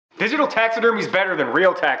Digital taxidermy is better than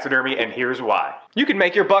real taxidermy, and here's why. You can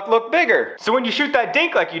make your buck look bigger. So when you shoot that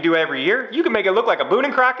dink like you do every year, you can make it look like a Boone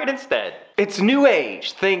and Crockett instead. It's new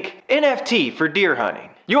age. Think NFT for deer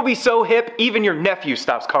hunting. You'll be so hip, even your nephew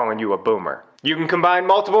stops calling you a boomer. You can combine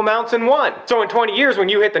multiple mounts in one. So in 20 years when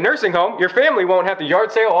you hit the nursing home, your family won't have to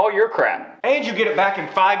yard sale all your crap. And you get it back in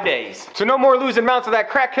 5 days. So no more losing mounts of that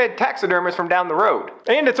crackhead taxidermist from down the road.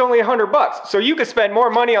 And it's only $100, so you can spend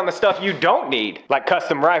more money on the stuff you don't need, like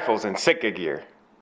custom rifles and Sitka gear.